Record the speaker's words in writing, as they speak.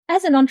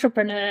as an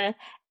entrepreneur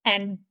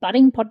and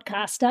budding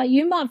podcaster,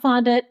 you might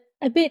find it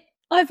a bit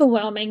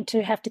overwhelming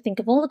to have to think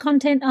of all the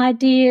content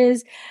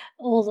ideas,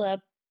 all the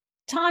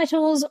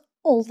titles,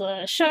 all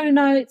the show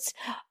notes,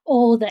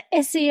 all the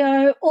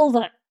SEO, all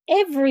the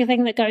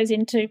everything that goes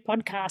into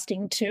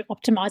podcasting to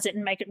optimize it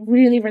and make it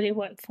really, really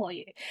work for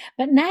you.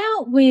 But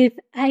now with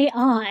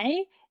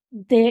AI,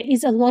 there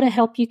is a lot of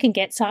help you can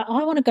get. So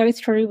I want to go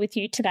through with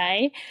you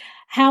today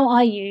how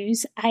I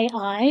use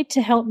AI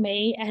to help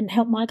me and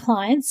help my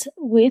clients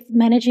with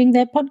managing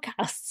their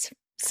podcasts.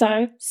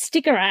 So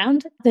stick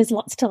around, there's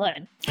lots to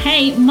learn.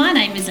 Hey, my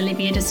name is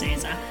Olivia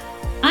D'Souza.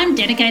 I'm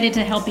dedicated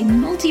to helping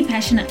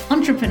multi-passionate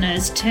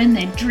entrepreneurs turn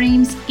their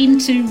dreams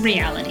into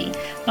reality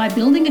by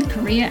building a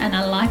career and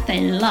a life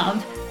they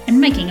love and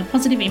making a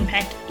positive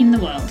impact in the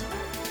world.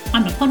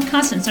 I'm a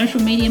podcast and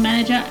social media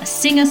manager, a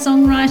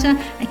singer-songwriter,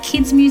 a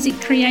kids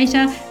music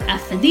creator, a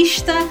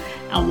fadishta,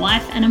 a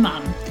wife and a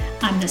mum.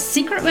 I'm the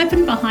secret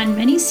weapon behind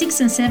many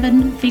 6- and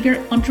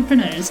 7-figure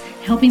entrepreneurs,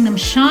 helping them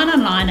shine a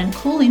light and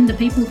call in the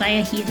people they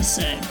are here to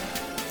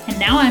serve. And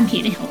now I'm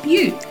here to help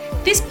you.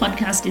 This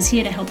podcast is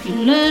here to help you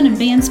learn and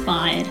be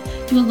inspired.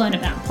 You'll learn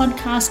about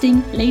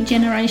podcasting, lead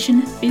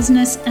generation,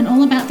 business, and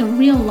all about the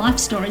real life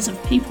stories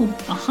of people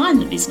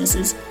behind the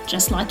businesses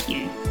just like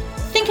you.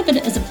 Think of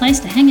it as a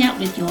place to hang out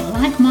with your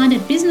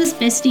like-minded business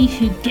bestie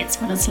who gets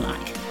what it's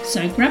like.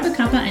 So grab a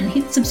cuppa and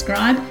hit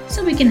subscribe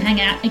so we can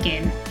hang out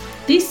again.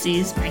 This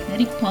is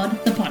Magnetic Pod,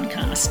 the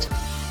podcast.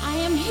 I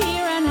am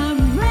here and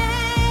I'm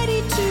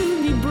ready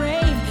to be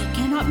brave.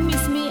 Cannot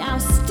miss me,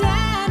 I'll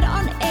stand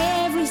on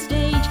every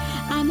stage.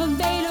 I'm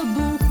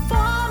available for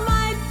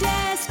my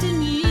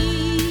destiny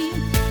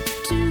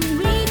to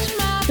reach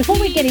my Before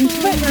we get into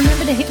it,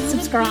 remember to hit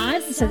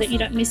subscribe so that you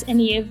don't miss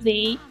any of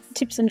the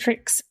tips and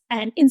tricks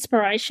and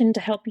inspiration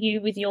to help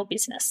you with your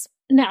business.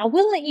 Now, I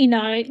will let you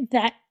know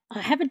that I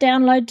have a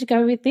download to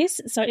go with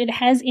this, so it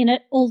has in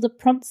it all the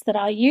prompts that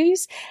I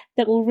use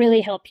that will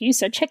really help you.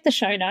 So check the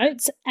show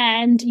notes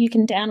and you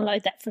can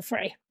download that for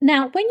free.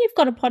 Now, when you've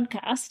got a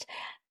podcast,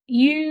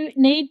 you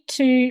need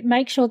to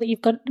make sure that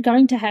you've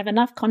going to have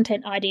enough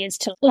content ideas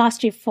to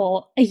last you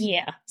for a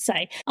year,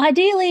 say.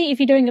 Ideally, if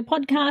you're doing a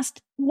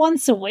podcast,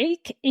 once a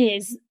week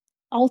is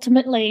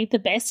ultimately the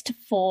best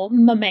for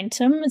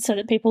momentum so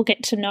that people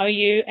get to know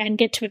you and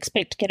get to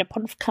expect to get a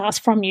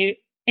podcast from you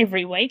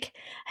every week.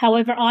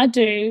 However, I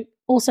do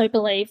also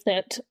believe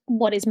that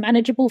what is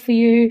manageable for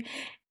you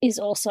is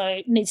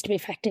also needs to be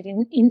factored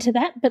into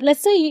that. But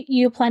let's say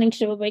you're planning to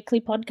do a weekly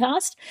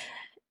podcast,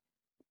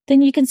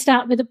 then you can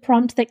start with a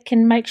prompt that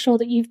can make sure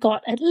that you've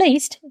got at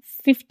least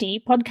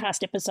 50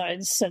 podcast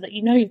episodes so that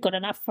you know you've got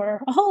enough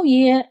for a whole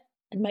year,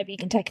 and maybe you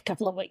can take a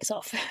couple of weeks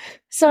off.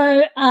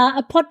 So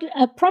a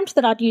prompt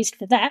that I'd use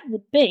for that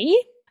would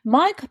be,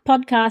 my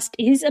podcast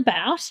is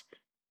about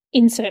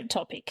insert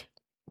topic.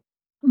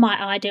 My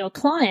ideal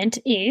client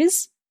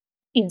is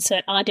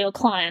insert ideal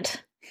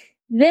client.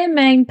 Their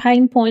main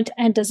pain point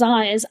and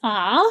desires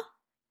are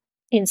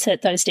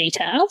insert those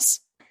details.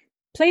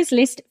 Please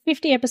list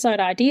 50 episode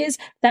ideas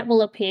that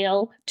will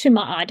appeal to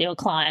my ideal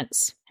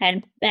clients.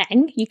 And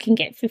bang, you can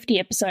get 50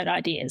 episode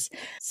ideas.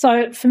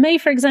 So for me,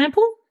 for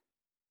example,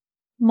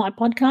 my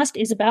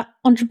podcast is about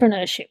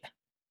entrepreneurship.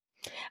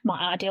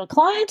 My ideal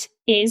client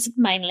is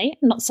mainly,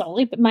 not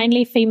solely, but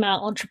mainly female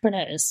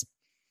entrepreneurs.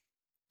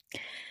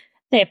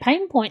 Their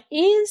pain point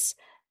is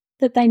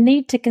that they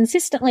need to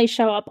consistently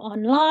show up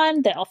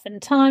online, they're often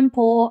time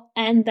poor,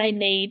 and they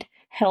need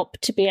help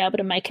to be able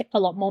to make it a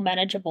lot more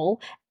manageable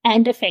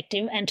and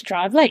effective and to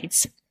drive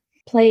leads.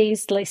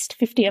 Please list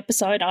 50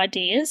 episode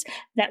ideas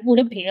that would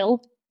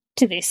appeal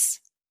to this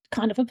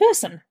kind of a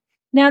person.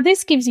 Now,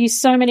 this gives you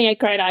so many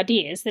great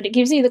ideas that it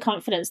gives you the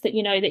confidence that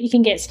you know that you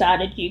can get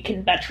started, you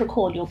can batch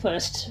record your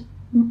first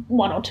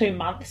 1 or 2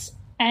 months,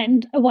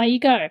 and away you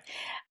go.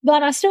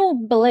 But I still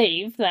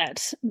believe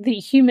that the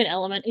human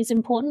element is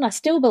important. I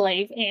still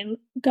believe in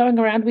going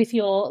around with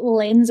your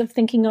lens of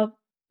thinking of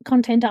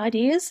content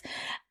ideas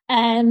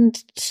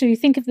and to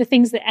think of the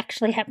things that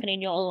actually happen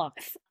in your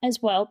life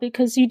as well,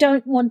 because you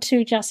don't want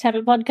to just have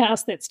a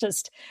podcast that's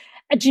just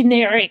a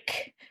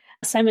generic,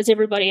 same as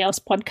everybody else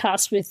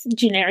podcast with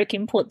generic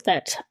input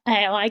that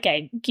AI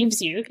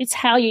gives you. It's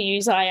how you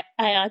use AI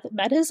that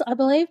matters, I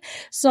believe.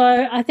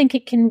 So I think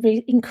it can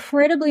be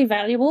incredibly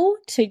valuable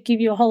to give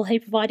you a whole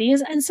heap of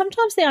ideas. And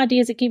sometimes the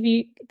ideas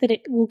that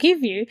it will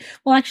give you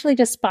will actually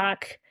just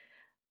spark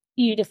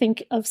you to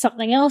think of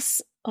something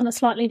else on a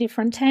slightly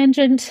different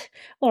tangent,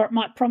 or it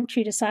might prompt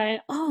you to say,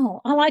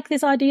 oh, I like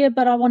this idea,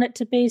 but I want it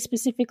to be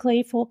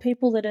specifically for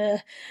people that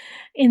are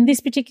in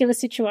this particular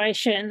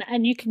situation.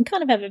 And you can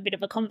kind of have a bit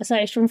of a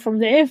conversation from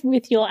there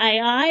with your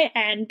AI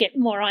and get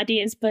more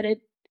ideas, but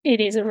it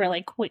is a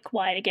really quick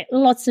way to get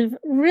lots of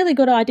really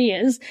good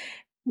ideas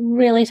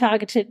really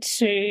targeted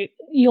to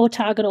your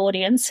target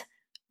audience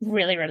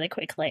really, really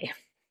quickly.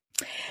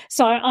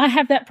 So I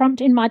have that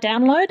prompt in my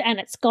download and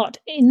it's got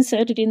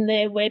inserted in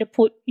there where to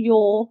put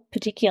your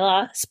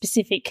particular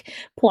specific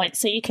point.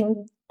 So you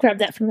can grab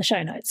that from the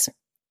show notes.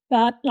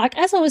 But like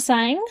as I was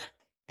saying,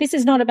 this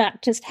is not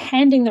about just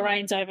handing the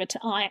reins over to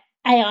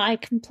AI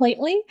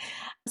completely.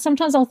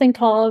 Sometimes I'll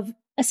think of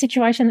a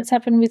situation that's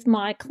happened with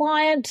my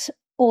client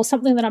or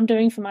something that I'm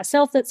doing for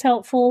myself that's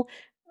helpful.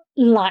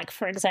 Like,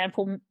 for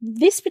example,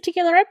 this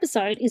particular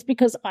episode is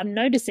because I'm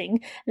noticing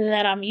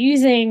that I'm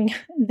using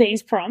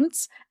these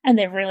prompts and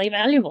they're really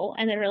valuable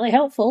and they're really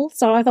helpful.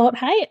 So I thought,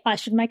 hey, I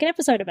should make an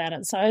episode about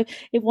it. So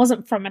it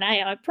wasn't from an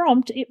AI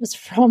prompt. It was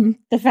from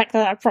the fact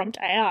that I prompt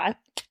AI.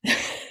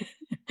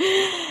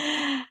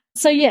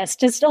 So yes,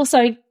 just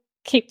also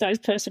keep those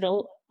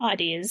personal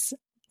ideas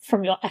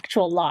from your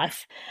actual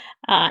life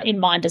in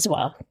mind as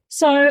well.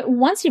 So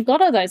once you've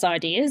got all those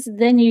ideas,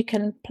 then you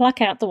can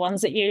pluck out the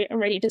ones that you're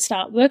ready to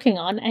start working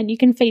on and you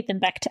can feed them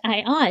back to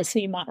AI. So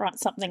you might write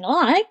something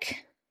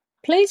like,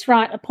 please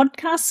write a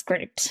podcast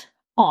script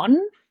on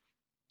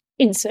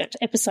insert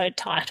episode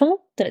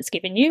title that it's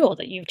given you or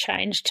that you've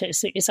changed to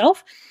suit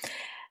yourself.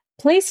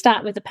 Please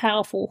start with a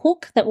powerful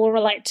hook that will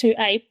relate to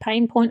a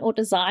pain point or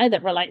desire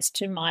that relates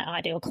to my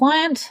ideal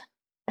client.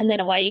 And then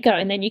away you go.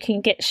 And then you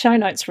can get show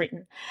notes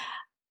written.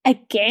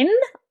 Again,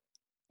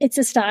 it's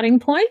a starting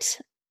point.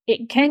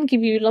 It can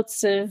give you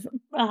lots of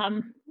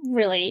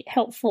really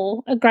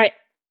helpful,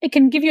 it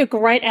can give you a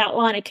great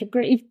outline. It can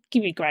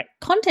give you great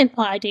content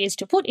ideas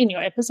to put in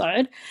your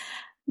episode.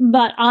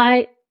 But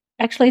I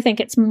actually think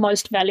it's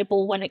most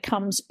valuable when it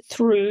comes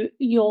through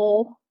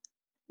your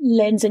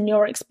lens and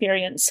your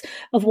experience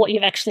of what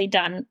you've actually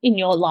done in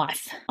your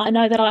life. I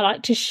know that I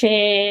like to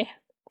share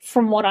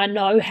from what I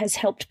know has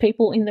helped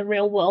people in the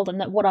real world and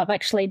that what I've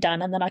actually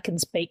done and that I can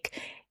speak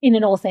in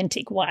an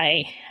authentic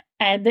way.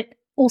 And that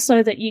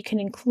also that you can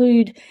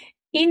include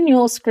in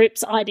your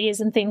scripts ideas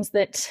and things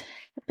that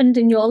happened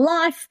in your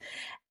life.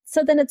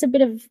 So then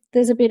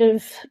there's a bit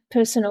of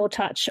personal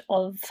touch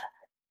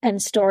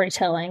and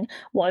storytelling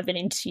woven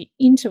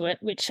into it,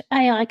 which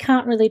AI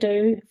can't really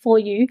do for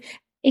you.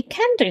 It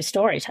can do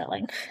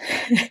storytelling,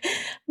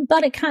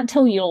 but it can't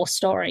tell your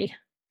story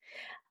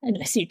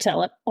unless you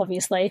tell it,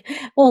 obviously,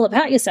 all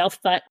about yourself.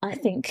 But I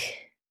think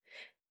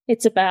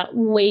it's about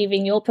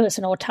weaving your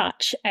personal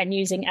touch and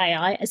using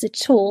AI as a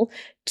tool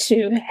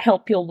to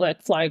help your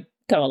workflow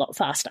go a lot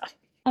faster.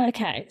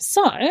 Okay,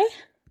 so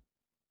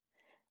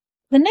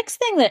the next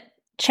thing that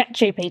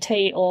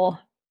ChatGPT or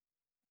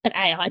an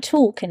AI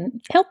tool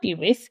can help you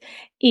with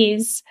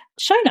is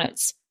show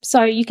notes.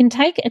 So you can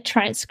take a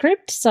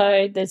transcript.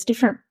 So there's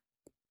different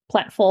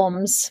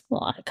platforms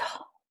like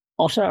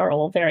Otter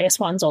or various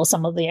ones, or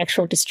some of the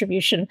actual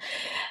distribution.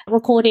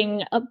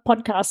 Recording a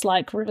podcast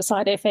like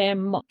Riverside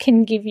FM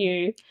can give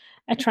you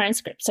a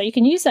transcript. So you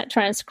can use that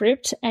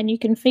transcript and you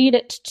can feed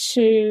it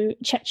to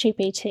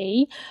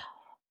ChatGPT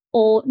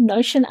or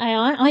Notion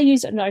AI. I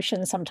use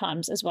Notion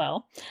sometimes as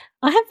well.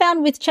 I have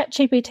found with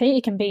ChatGPT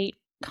it can be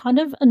kind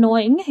of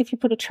annoying if you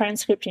put a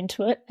transcript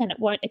into it and it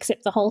won't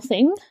accept the whole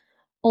thing.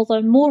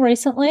 Although more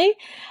recently,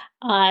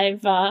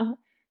 I've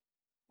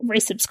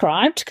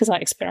resubscribed because I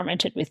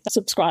experimented with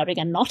subscribing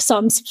and not. So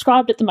I'm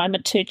subscribed at the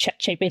moment to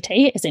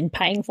ChatGPT, as in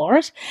paying for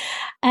it.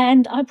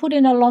 And I put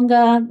in a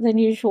longer than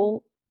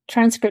usual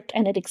transcript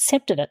and it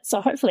accepted it.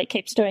 So hopefully it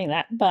keeps doing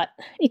that. But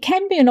it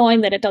can be annoying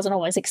that it doesn't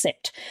always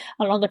accept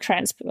a longer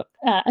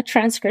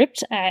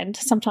transcript. And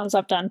sometimes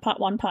I've done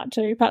part 1, part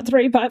 2, part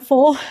 3, part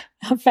 4.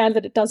 I've found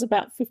that it does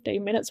about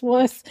 15 minutes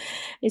worth,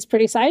 is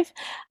pretty safe.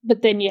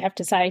 But then you have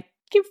to say,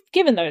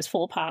 given those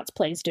 4 parts,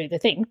 please do the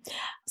thing.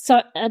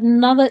 So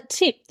another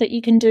tip that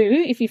you can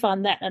do if you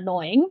find that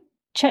annoying,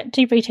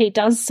 ChatGPT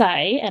does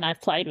say, and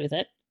I've played with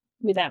it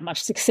without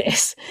much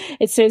success,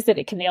 it says that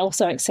it can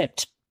also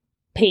accept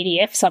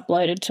PDFs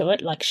uploaded to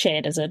it, like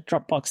shared as a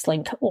Dropbox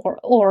link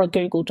or a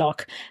Google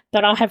Doc.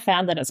 But I have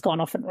found that it's gone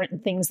off and written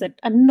things that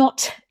are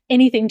not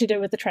anything to do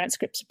with the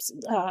transcripts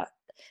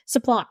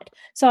supplied.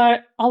 So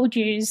I would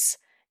use,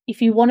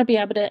 if you want to be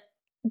able to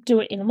do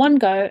it in one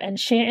go and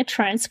share a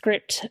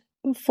transcript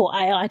for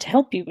AI to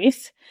help you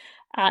with,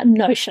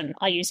 Notion.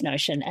 I use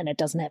Notion and it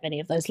doesn't have any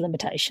of those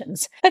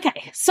limitations.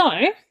 Okay, so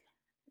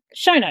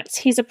show notes.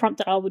 Here's a prompt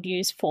that I would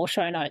use for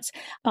show notes.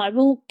 I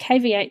will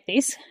caveat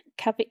this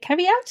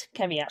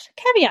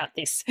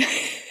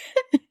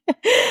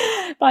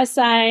by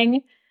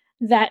saying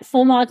that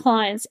for my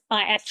clients,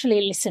 I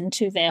actually listen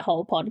to their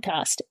whole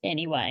podcast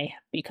anyway,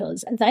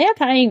 because they are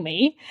paying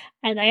me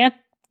and they are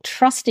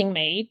trusting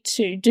me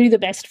to do the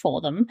best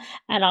for them,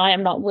 and I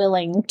am not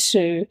willing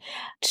to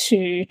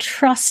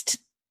trust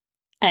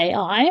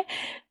AI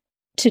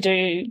to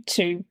do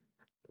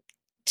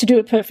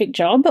a perfect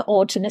job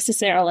or to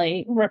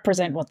necessarily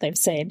represent what they've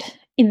said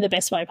in the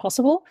best way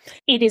possible.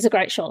 It is a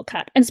great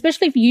shortcut, and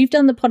especially if you've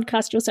done the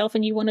podcast yourself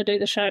and you want to do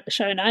the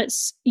show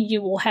notes,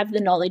 you will have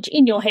the knowledge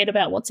in your head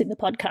about what's in the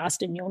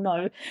podcast, and you'll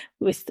know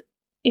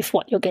if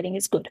what you're getting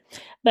is good.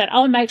 But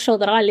I'll make sure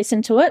that I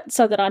listen to it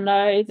so that I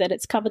know that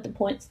it's covered the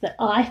points that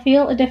I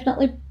feel are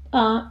definitely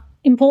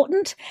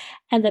important,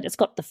 and that it's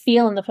got the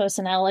feel and the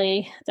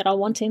personality that I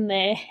want in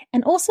there.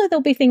 And also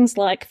there'll be things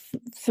like,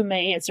 for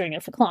me, as doing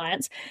it for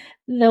clients,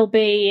 there'll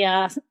be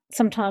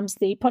sometimes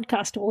the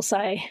podcaster will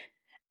say,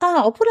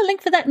 I'll put a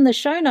link for that in the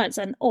show notes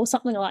or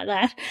something like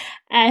that.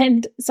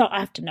 And so I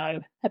have to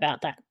know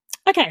about that.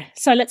 Okay,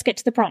 so let's get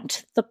to the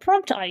prompt. The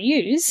prompt I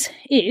use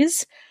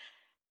is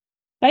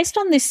based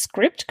on this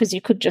script, because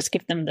you could just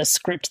give them the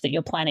script that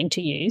you're planning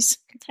to use,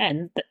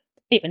 and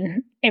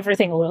even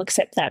everything will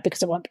accept that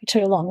because it won't be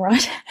too long,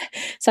 right?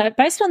 So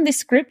based on this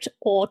script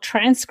or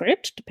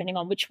transcript, depending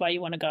on which way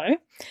you want to go,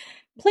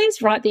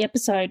 please write the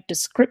episode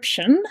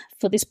description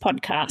for this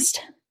podcast.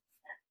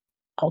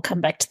 I'll come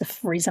back to the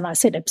reason I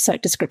said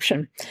episode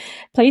description.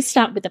 Please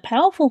start with a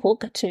powerful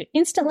hook to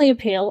instantly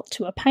appeal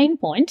to a pain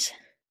point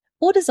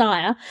or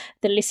desire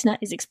the listener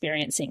is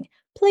experiencing.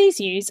 Please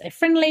use a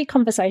friendly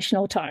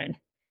conversational tone.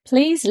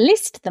 Please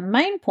list the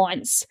main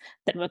points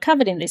that were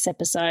covered in this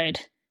episode.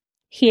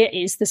 Here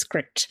is the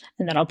script,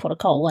 and then I'll put a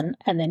colon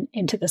and then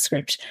enter the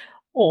script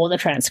or the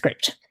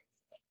transcript.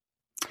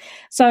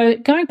 So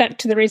going back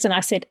to the reason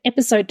I said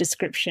episode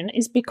description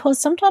is because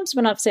sometimes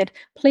when I've said,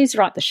 please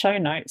write the show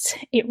notes,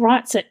 it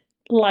writes it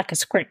like a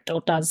script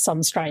or does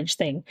some strange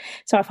thing.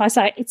 So if I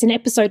say it's an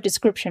episode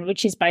description,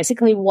 which is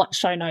basically what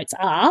show notes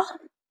are,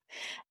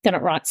 then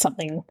it writes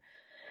something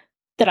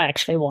that I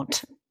actually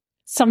want.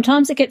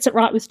 Sometimes it gets it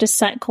right with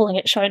just calling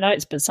it show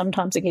notes, but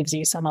sometimes it gives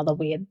you some other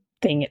weird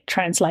thing. It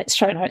translates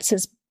show notes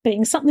as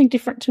being something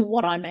different to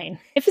what I mean.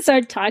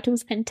 Episode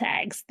titles and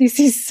tags. This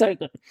is so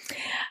good.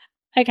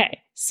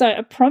 Okay, so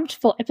a prompt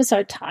for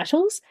episode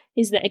titles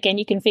is that, again,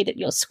 you can feed it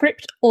your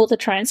script or the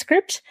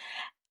transcript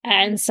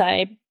and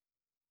say,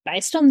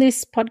 based on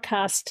this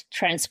podcast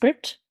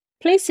transcript,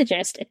 please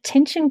suggest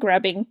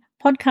attention-grabbing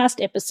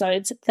podcast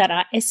episodes that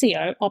are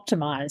SEO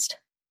optimized.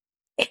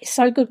 It's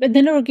so good. But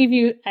then it will give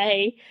you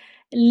a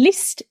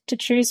list to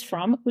choose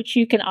from, which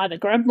you can either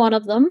grab one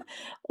of them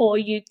or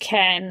you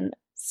can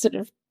sort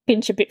of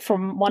pinch a bit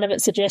from one of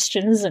its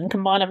suggestions and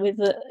combine it with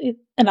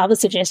another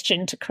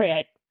suggestion to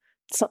create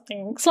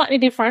something slightly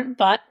different,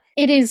 but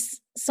it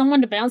is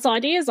someone to bounce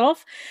ideas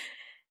off,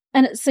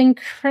 and it's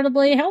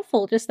incredibly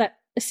helpful, just that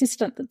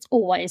assistant that's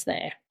always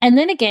there. And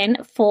then again,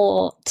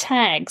 for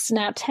tags.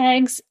 Now,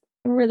 tags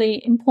are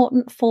really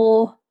important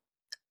for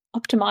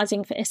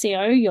optimizing for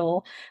SEO,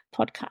 your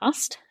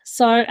podcast.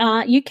 So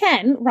you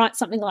can write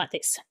something like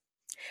this.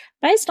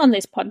 Based on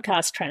this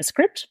podcast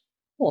transcript,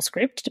 or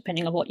script,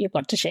 depending on what you've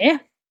got to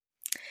share,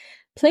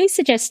 please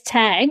suggest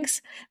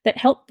tags that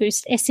help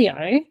boost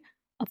SEO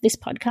of this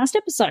podcast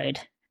episode.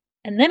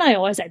 And then I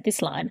always add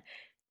this line,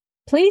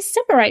 please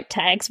separate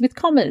tags with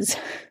commas.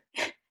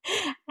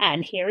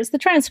 And here is the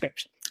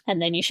transcript.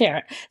 And then you share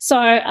it. So,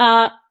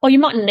 or you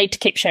mightn't need to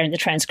keep sharing the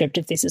transcript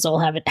if this is all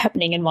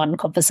happening in one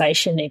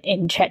conversation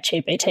in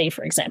ChatGPT,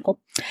 for example.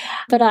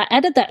 But I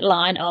added that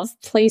line of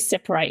please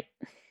separate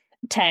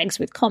tags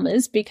with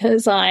commas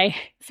because I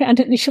found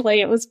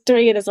initially it was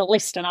doing it as a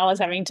list and I was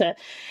having to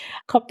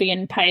copy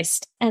and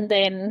paste and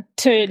then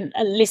turn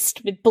a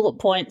list with bullet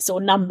points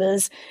or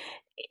numbers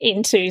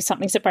into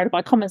something separated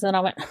by commas. And I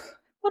went,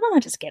 why don't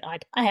I just get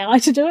AI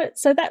to do it?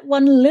 So that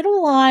one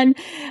little line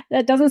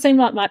that doesn't seem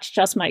like much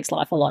just makes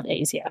life a lot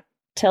easier.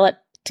 Tell it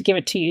to give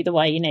it to you the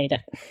way you need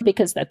it,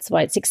 because that's the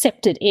way it's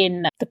accepted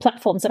in the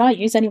platforms that I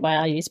use anyway.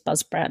 I use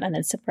Buzzsprout and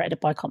then separated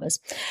by commas.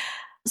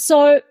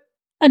 So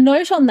a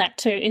note on that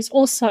too is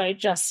also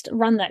just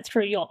run that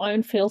through your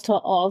own filter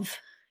of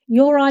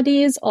your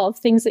ideas of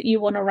things that you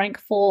want to rank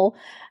for.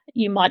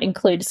 You might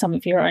include some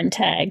of your own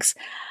tags,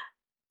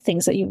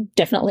 things that you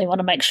definitely want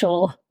to make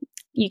sure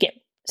you get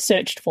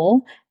searched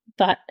for,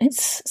 but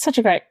it's such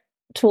a great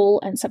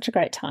tool and such a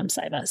great time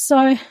saver.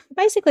 So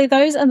basically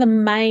those are the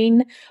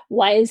main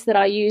ways that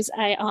I use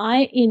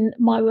AI in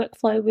my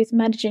workflow with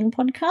managing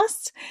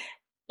podcasts.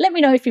 Let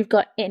me know if you've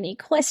got any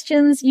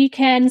questions. You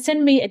can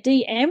send me a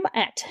DM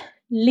at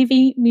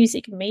Livy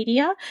Music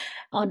Media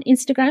on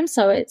Instagram.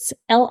 So it's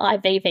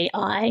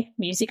LIVVI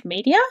Music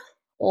Media,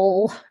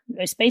 all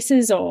no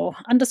spaces or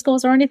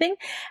underscores or anything.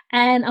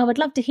 And I would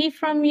love to hear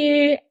from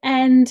you.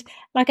 And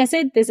like I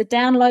said, there's a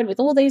download with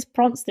all these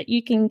prompts that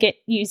you can get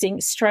using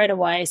straight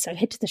away. So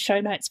head to the show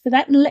notes for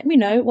that and let me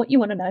know what you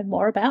want to know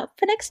more about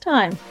for next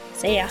time.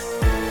 See ya.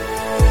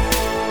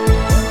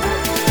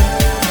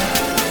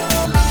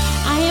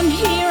 I am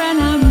here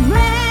and I'm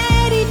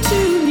ready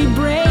to be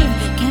brave.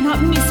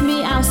 Cannot miss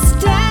me, I'll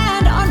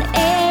stand on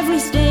every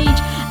stage.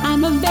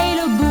 I'm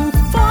available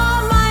for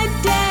my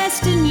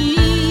destiny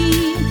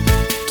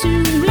to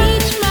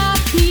reach my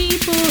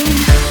people.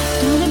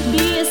 Gonna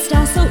be a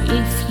star, so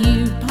if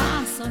you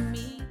pass on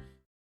me.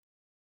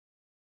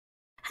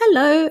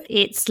 Hello,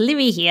 it's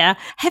Livy here.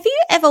 Have you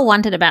ever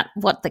wondered about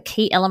what the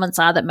key elements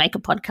are that make a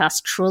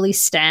podcast truly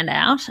stand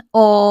out?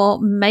 Or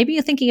maybe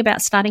you're thinking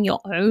about starting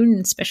your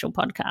own special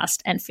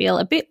podcast and feel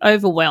a bit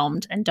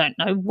overwhelmed and don't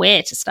know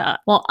where to start?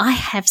 Well, I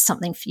have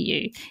something for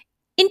you.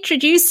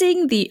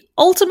 Introducing the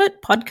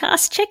Ultimate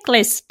Podcast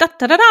Checklist. Da,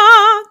 da, da,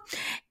 da.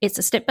 It's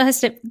a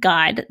step-by-step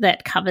guide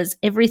that covers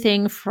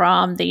everything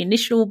from the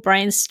initial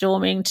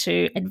brainstorming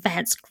to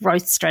advanced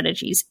growth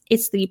strategies.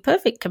 It's the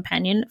perfect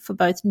companion for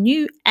both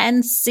new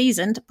and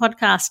seasoned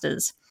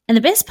podcasters. And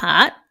the best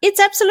part, it's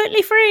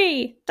absolutely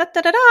free. Da,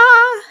 da, da,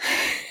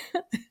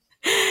 da.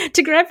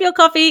 To grab your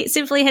copy,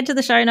 simply head to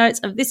the show notes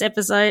of this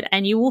episode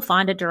and you will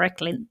find a direct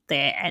link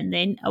there, and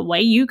then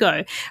away you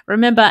go.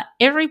 Remember,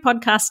 every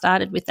podcast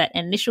started with that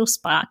initial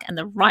spark and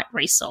the right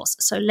resource,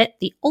 so let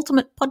the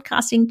ultimate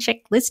podcasting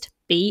checklist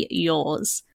be yours.